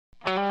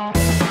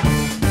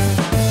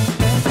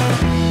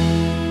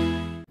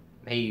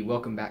Hey,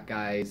 welcome back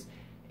guys,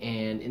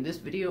 and in this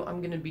video I'm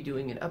going to be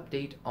doing an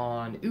update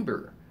on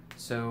Uber.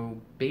 So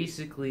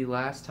basically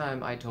last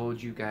time I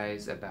told you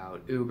guys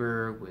about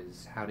Uber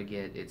was how to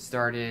get it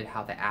started,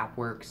 how the app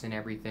works and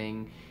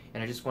everything,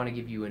 and I just want to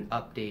give you an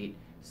update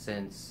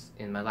since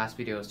in my last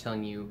video I was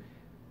telling you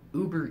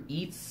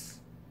Ubereats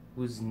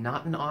was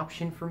not an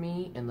option for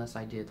me unless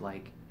I did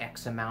like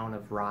X amount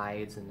of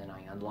rides and then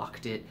I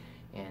unlocked it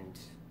and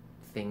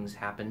things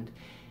happened.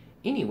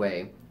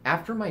 Anyway,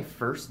 after my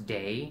first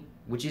day,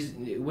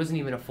 it wasn't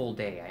even a full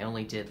day. I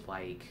only did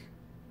like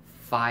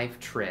 5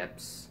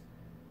 trips,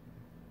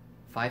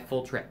 5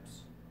 full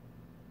trips.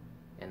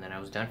 And then I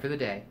was done for the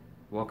day.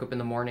 Woke up in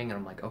the morning and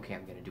I'm like, okay,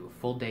 I'm gonna do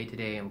a full day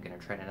today. I'm gonna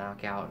try to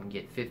knock out and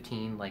get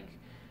 15 like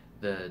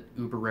the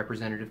Uber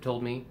representative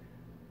told me.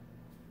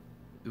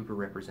 Uber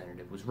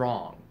representative was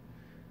wrong.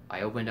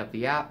 I opened up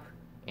the app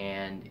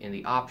and in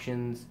the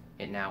options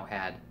it now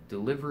had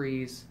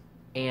deliveries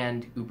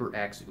and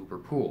Ubereats Uber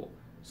Pool.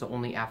 So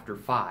only after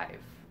 5,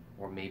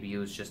 or maybe it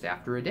was just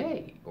after a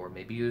day, or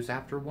maybe it was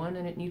after 1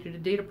 and it needed a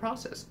day to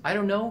process. I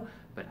don't know,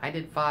 but I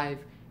did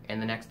 5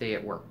 and the next day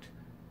it worked.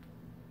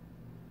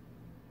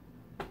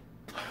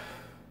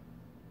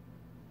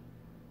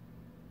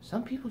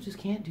 Some people just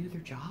can't do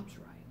their jobs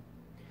right.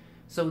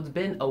 So it's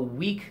been a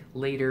week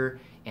later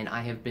and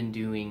I have been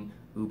doing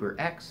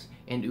Ubereats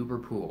and Uber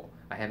Pool.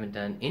 I haven't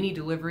done any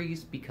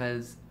deliveries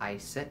because I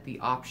set the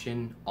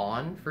option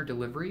on for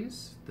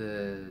deliveries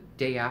the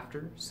day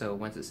after. So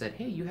once it said,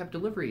 hey, you have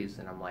deliveries,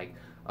 and I'm like,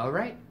 all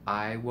right,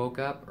 I woke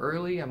up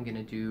early. I'm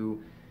gonna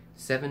do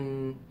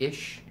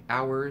 7-ish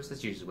hours.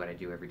 That's usually what I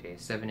do every day,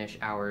 7-ish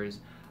hours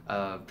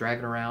of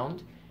driving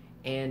around.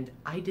 And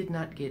I did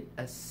not get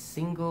a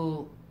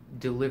single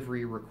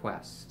delivery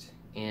request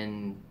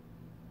in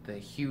the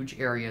huge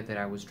area that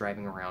I was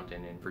driving around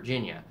in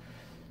Virginia.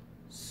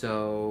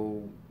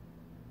 So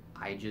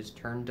I just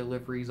turned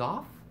deliveries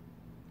off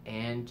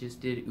and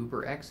just did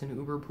Ubereats and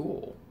Uber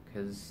Pool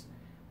because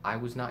I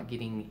was not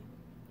getting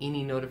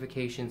any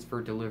notifications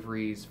for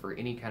deliveries for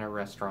any kind of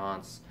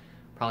restaurants,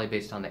 probably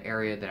based on the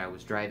area that I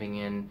was driving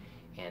in,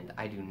 and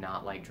I do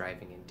not like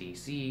driving in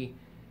DC.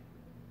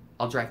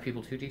 I'll drive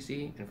people to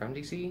DC and from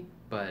DC,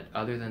 but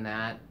other than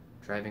that,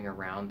 driving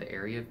around the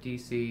area of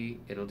DC,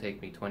 it'll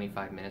take me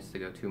 25 minutes to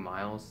go 2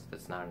 miles.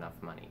 That's not enough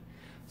money.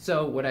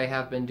 So what I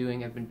have been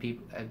doing, I've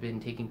been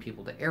taking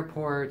people to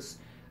airports,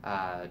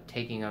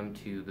 taking them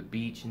to the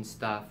beach and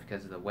stuff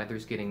because the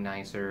weather's getting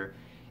nicer,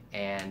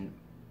 and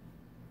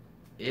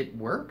it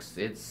works.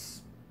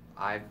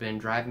 I've been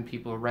driving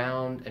people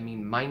around. I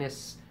mean,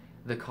 minus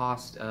the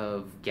cost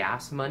of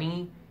gas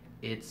money,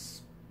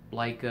 it's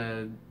like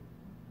a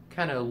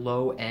kind of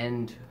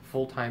low-end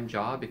full-time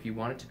job if you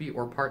want it to be,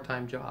 or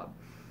part-time job.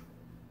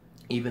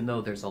 Even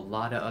though there's a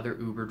lot of other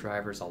Uber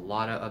drivers, a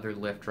lot of other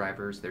Lyft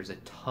drivers, there's a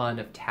ton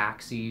of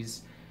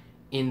taxis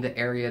in the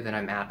area that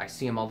I'm at. I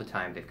see them all the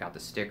time. They've got the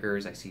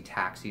stickers. I see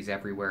taxis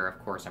everywhere. Of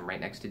course, I'm right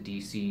next to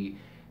DC.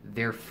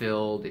 They're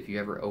filled. If you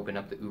ever open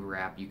up the Uber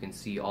app, you can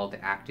see all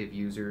the active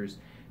users.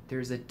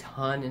 There's a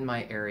ton in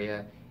my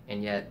area,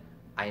 and yet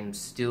I'm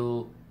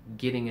still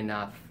getting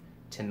enough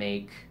to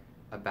make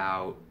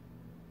about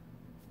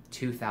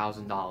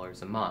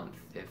 $2,000 a month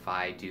if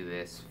I do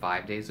this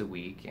 5 days a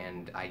week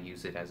and I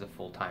use it as a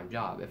full-time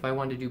job. If I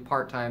wanted to do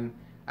part-time,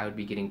 I would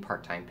be getting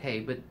part-time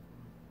pay, but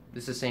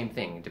it's the same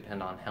thing. It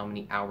depends on how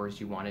many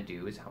hours you want to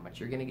do is how much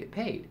you're going to get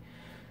paid.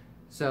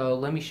 So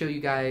let me show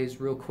you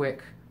guys real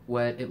quick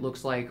what it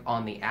looks like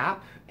on the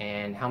app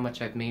and how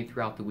much I've made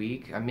throughout the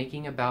week. I'm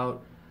making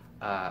about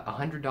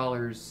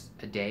 $100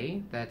 a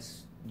day.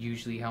 That's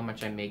usually how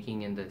much I'm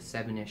making in the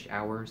 7-ish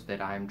hours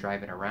that I'm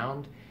driving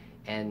around.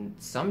 And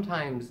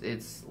sometimes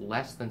it's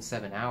less than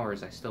 7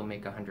 hours. I still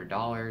make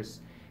 $100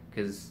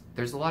 because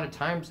there's a lot of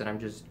times that I'm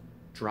just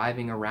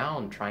driving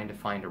around trying to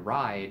find a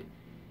ride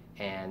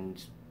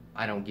and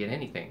I don't get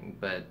anything,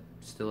 but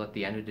still at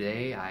the end of the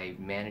day I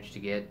managed to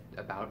get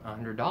about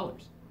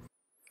 $100.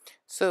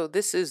 So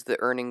this is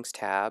the earnings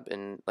tab,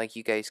 and like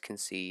you guys can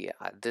see,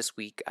 this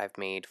week I've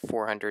made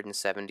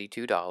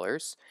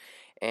 $472.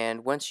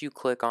 And once you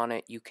click on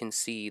it, you can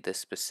see the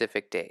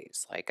specific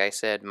days. Like I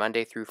said,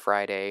 Monday through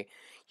Friday,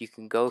 you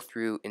can go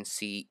through and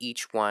see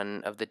each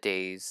one of the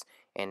days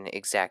and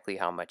exactly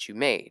how much you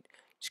made.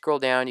 Scroll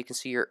down, you can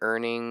see your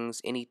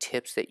earnings, any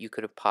tips that you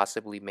could have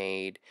possibly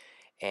made,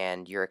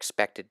 and your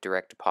expected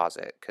direct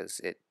deposit, because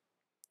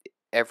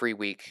every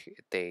week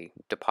they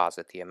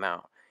deposit the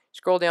amount.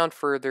 Scroll down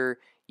further,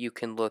 you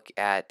can look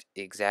at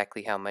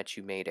exactly how much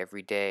you made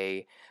every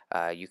day.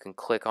 You can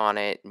click on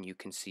it and you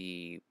can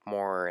see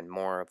more and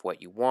more of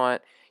what you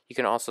want. You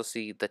can also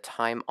see the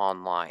time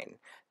online.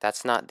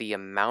 That's not the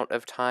amount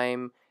of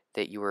time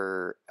that you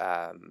were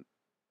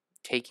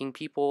taking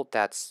people.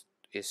 That's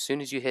as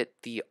soon as you hit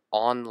the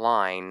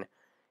online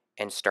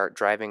and start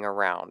driving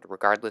around,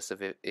 regardless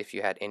of if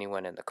you had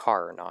anyone in the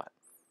car or not.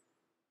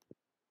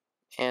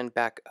 And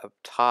back up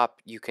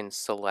top, you can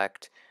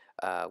select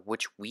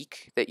which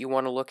week that you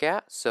want to look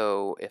at.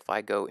 So if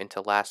I go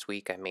into last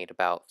week, I made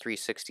about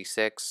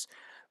 366.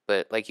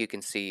 But like you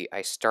can see,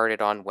 I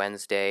started on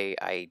Wednesday.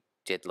 I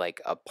did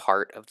like a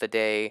part of the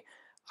day.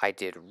 I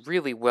did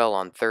really well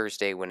on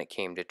Thursday when it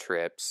came to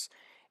trips,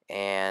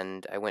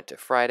 and I went to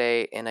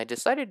Friday, and I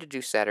decided to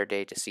do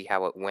Saturday to see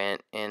how it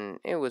went, and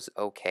it was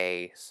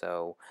okay.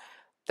 So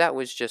that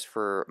was just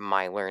for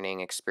my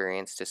learning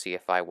experience to see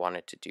if I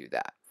wanted to do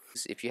that.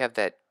 If you have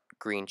that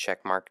green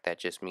check mark, that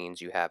just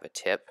means you have a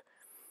tip.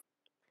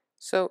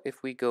 So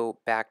if we go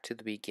back to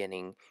the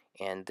beginning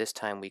and this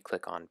time we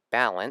click on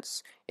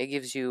balance, it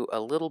gives you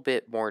a little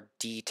bit more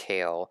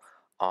detail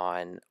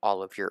on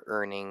all of your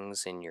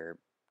earnings and your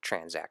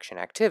transaction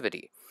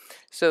activity.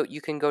 So you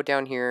can go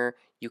down here,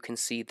 you can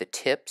see the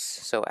tips.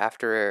 So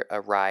after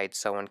a ride,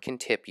 someone can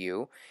tip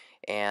you.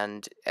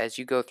 And as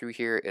you go through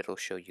here, it'll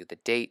show you the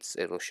dates,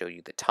 it'll show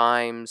you the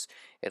times,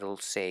 it'll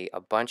say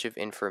a bunch of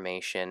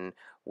information,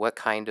 what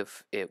kind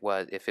of it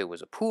was, if it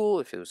was a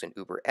pool, if it was an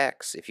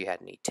UberX, if you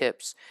had any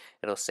tips.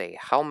 It'll say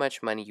how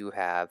much money you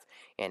have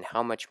and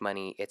how much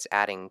money it's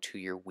adding to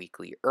your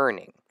weekly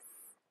earning.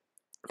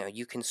 Now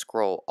you can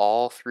scroll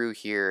all through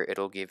here.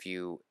 It'll give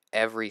you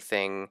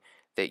everything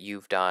that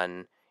you've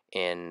done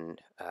in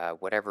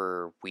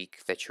whatever week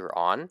that you're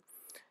on.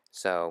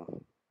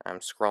 So I'm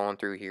scrolling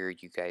through here.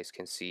 You guys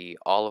can see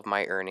all of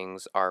my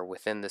earnings are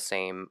within the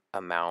same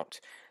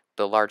amount.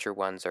 The larger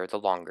ones are the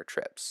longer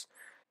trips.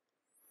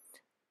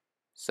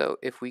 So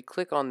if we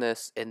click on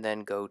this and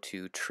then go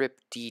to trip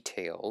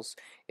details,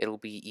 it'll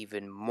be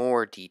even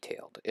more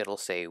detailed. It'll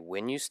say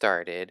when you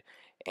started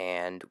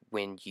and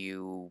when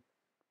you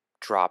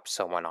dropped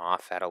someone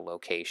off at a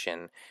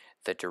location,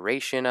 the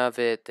duration of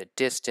it, the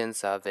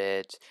distance of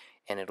it,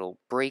 and it'll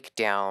break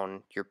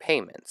down your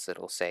payments.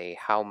 It'll say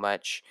how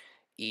much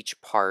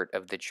each part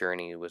of the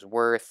journey was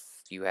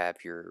worth. You have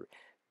your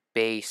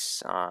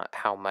base,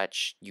 how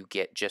much you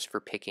get just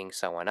for picking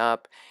someone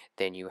up.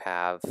 Then you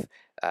have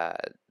uh,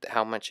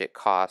 how much it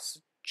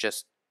costs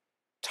just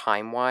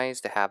time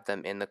wise to have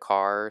them in the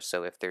car.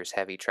 So if there's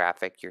heavy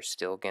traffic, you're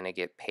still going to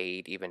get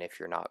paid even if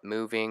you're not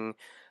moving,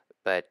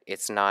 but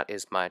it's not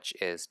as much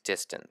as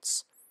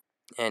distance.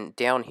 And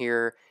down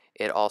here,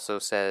 it also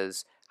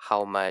says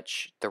how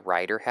much the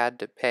rider had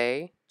to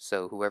pay.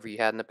 So whoever you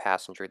had in the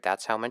passenger,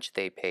 that's how much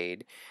they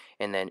paid.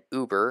 And then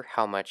Uber,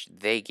 how much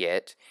they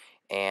get.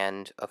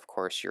 And of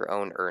course, your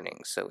own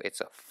earnings. So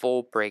it's a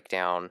full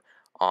breakdown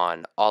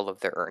on all of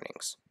their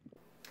earnings.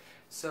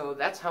 So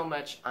that's how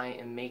much I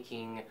am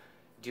making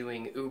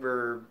doing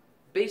Uber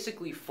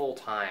basically full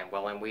time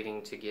while I'm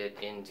waiting to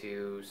get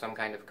into some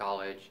kind of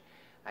college.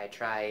 I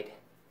tried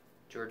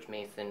George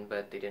Mason,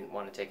 but they didn't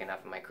want to take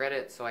enough of my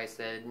credit, so I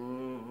said,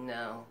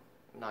 no,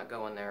 I'm not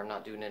going there. I'm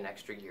not doing an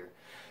extra year.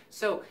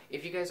 So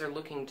if you guys are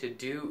looking to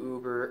do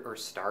Uber or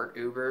start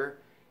Uber,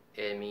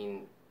 I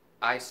mean,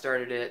 I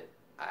started it.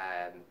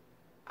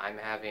 I'm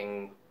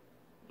having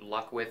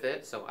luck with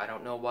it, so I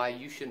don't know why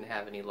you shouldn't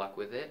have any luck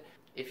with it.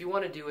 If you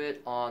want to do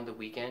it on the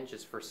weekend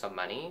just for some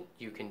money,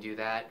 you can do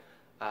that.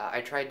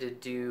 I tried to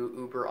do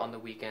Uber on the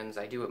weekends.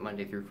 I do it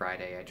Monday through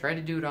Friday. I try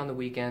to do it on the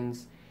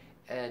weekends.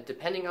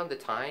 Depending on the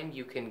time,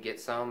 you can get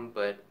some,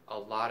 but a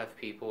lot of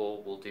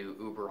people will do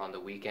Uber on the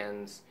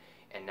weekends.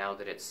 And now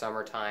that it's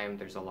summertime,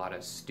 there's a lot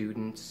of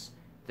students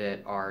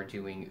that are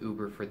doing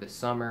Uber for the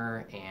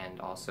summer and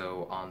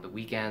also on the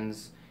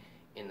weekends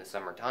in the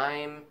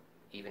summertime,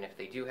 even if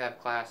they do have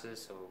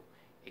classes, so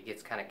it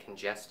gets kind of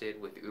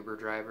congested with Uber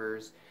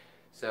drivers.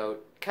 So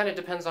it kind of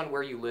depends on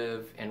where you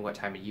live and what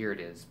time of year it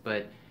is,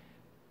 but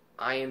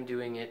I am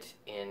doing it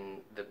in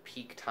the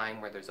peak time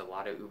where there's a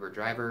lot of Uber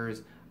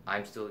drivers.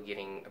 I'm still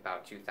getting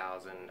about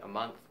 $2,000 a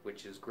month,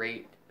 which is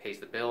great, pays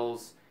the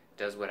bills,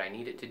 does what I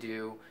need it to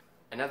do.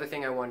 Another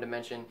thing I wanted to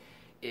mention,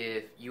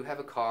 if you have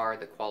a car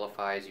that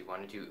qualifies, you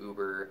want to do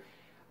Uber,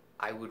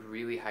 I would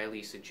really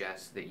highly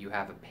suggest that you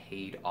have a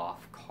paid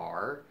off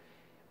car.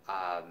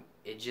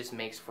 It just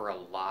makes for a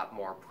lot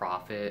more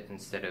profit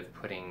instead of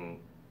putting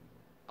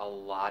a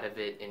lot of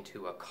it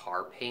into a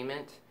car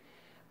payment.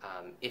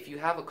 If you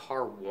have a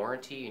car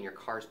warranty and your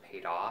car's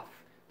paid off,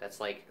 that's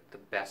like the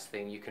best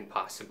thing you can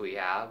possibly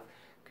have,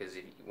 because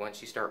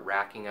once you start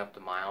racking up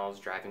the miles,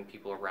 driving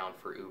people around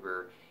for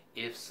Uber,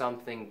 if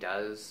something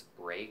does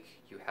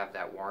break, you have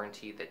that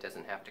warranty that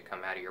doesn't have to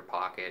come out of your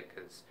pocket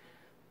because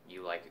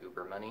you like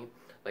Uber money.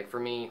 Like for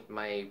me,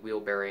 my wheel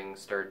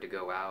bearings started to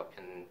go out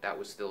and that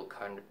was still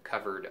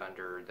covered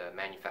under the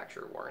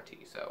manufacturer warranty,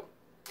 so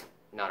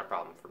not a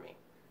problem for me.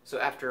 So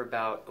after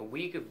about a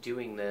week of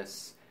doing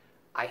this,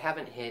 I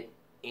haven't hit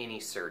any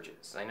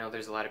surges. I know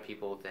there's a lot of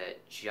people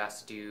that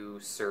just do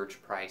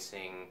surge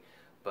pricing,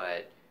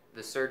 but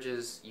the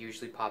surges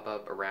usually pop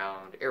up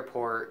around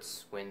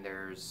airports when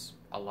there's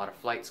a lot of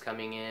flights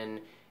coming in,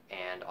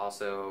 and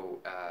also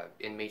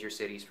in major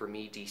cities. For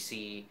me,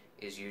 DC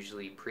is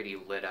usually pretty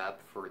lit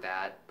up for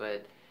that,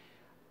 but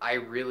I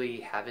really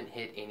haven't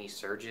hit any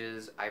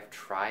surges. I've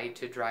tried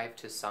to drive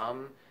to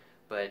some,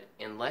 but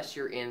unless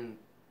you're in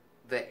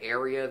the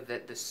area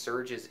that the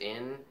surge is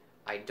in,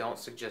 I don't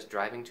suggest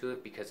driving to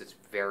it because it's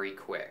very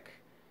quick.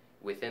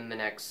 Within the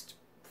next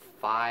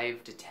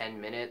 5 to 10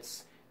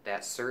 minutes,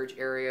 that surge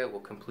area will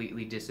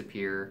completely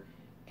disappear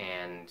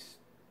and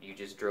you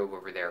just drove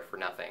over there for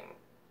nothing.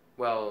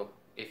 Well,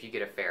 if you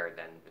get a fare,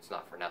 then it's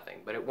not for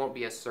nothing. But it won't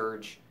be a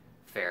surge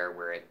fare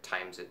where it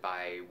times it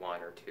by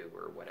 1 or 2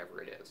 or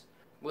whatever it is.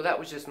 Well, that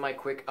was just my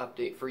quick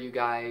update for you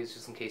guys,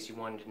 just in case you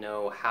wanted to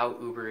know how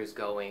Uber is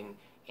going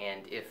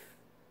and if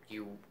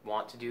you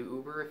want to do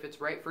Uber, if it's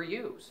right for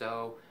you.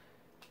 So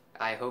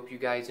I hope you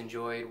guys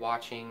enjoyed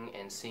watching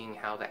and seeing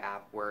how the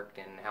app worked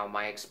and how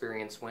my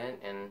experience went.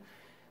 And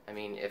I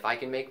mean, if I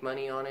can make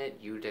money on it,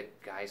 you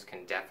guys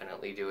can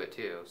definitely do it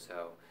too.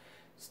 So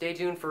stay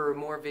tuned for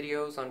more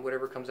videos on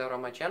whatever comes out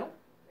on my channel,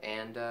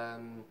 and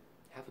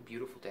have a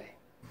beautiful day.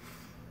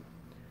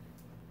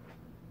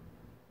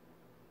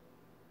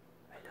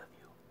 I love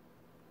you.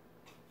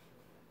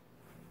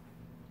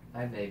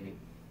 Hi, baby.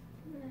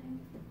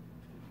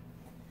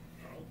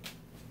 Hi.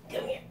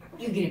 Come here.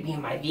 You're gonna be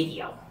in my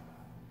video.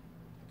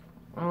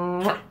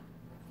 Mwah.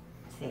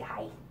 Say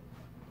hi.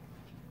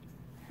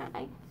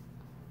 Hi.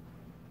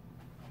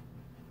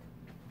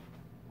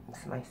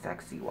 It's my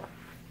sexy one.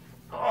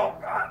 Oh,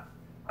 God.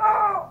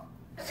 Oh,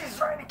 she's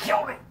trying to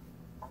kill me.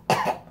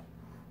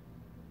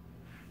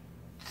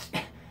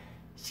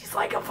 She's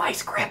like a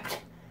vice grip.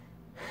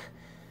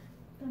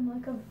 I'm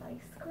like a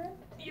vice grip?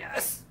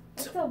 Yes.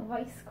 What's a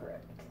vice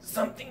grip?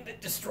 Something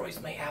that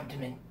destroys my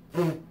abdomen.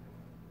 A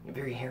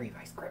very hairy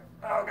vice grip.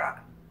 Oh, God.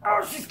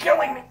 Oh, she's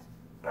killing me.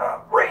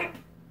 Rape.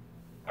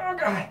 Oh,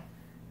 God.